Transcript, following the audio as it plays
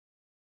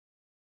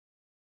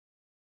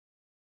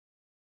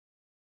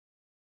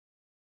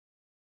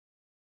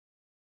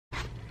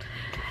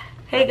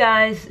Hey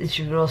guys, it's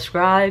your girl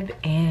Scribe,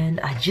 and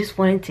I just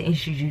wanted to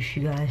introduce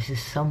you guys to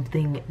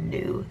something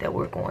new that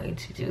we're going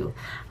to do.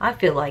 I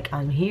feel like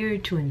I'm here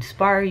to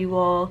inspire you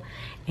all,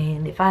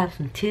 and if I have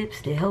some tips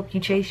to help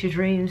you chase your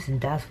dreams, then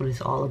that's what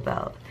it's all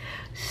about.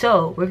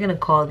 So we're gonna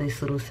call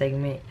this little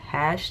segment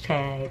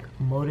hashtag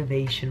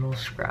Motivational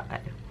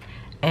Scribe.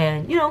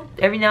 And you know,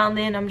 every now and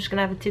then I'm just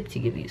gonna have a tip to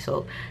give you.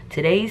 So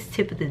today's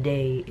tip of the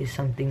day is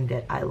something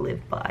that I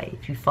live by.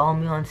 If you follow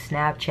me on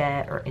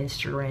Snapchat or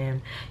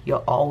Instagram,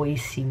 you'll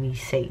always see me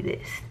say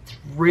this. It's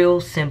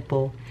real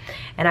simple,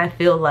 and I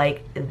feel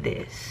like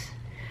this.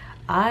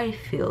 I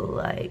feel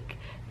like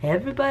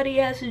everybody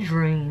has a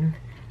dream.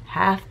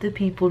 Half the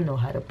people know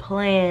how to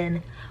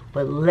plan,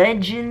 but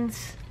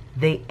legends,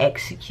 they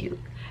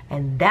execute.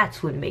 And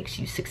that's what makes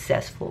you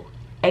successful,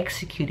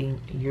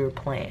 executing your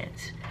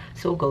plans.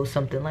 So it goes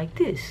something like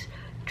this: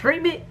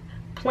 dream it,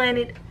 plan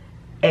it,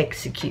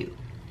 execute.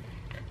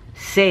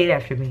 Say it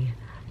after me: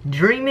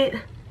 dream it,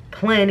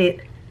 plan it,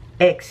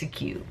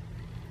 execute.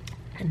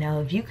 And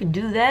now if you can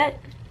do that,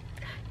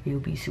 you'll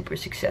be super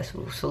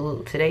successful.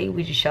 So today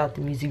we just shot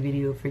the music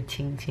video for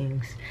Ting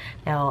Tings.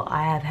 Now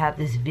I have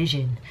this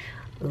vision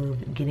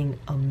of getting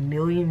 1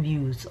 million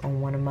views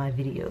on one of my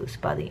videos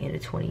by the end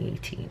of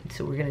 2018.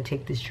 So we're gonna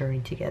take this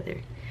journey together.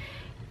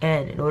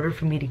 And in order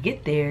for me to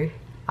get there,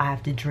 I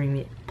have to dream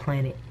it,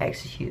 plan it,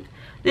 execute.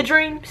 The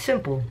dream,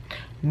 simple: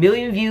 1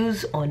 million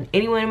views on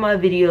any one of my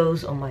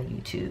videos on my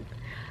YouTube.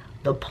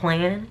 The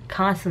plan,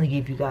 constantly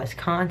give you guys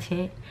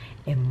content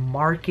and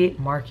market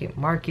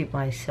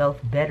myself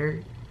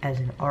better as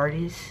an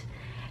artist.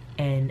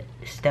 And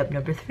step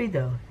number 3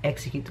 though,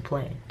 execute the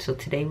plan. So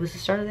today was the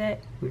start of that.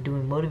 We're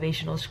doing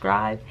Motivational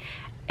Scribe,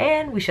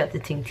 and we shot the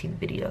Ting Ting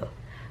video.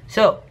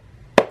 So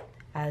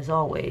as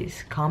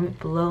always, comment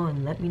below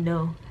and let me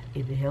know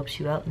if it helps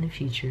you out in the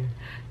future.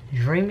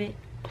 Dream it,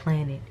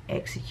 plan it,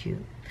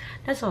 execute.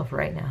 That's all for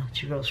right now.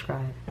 It's your girl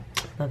Scribe.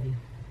 Love you.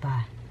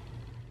 Bye.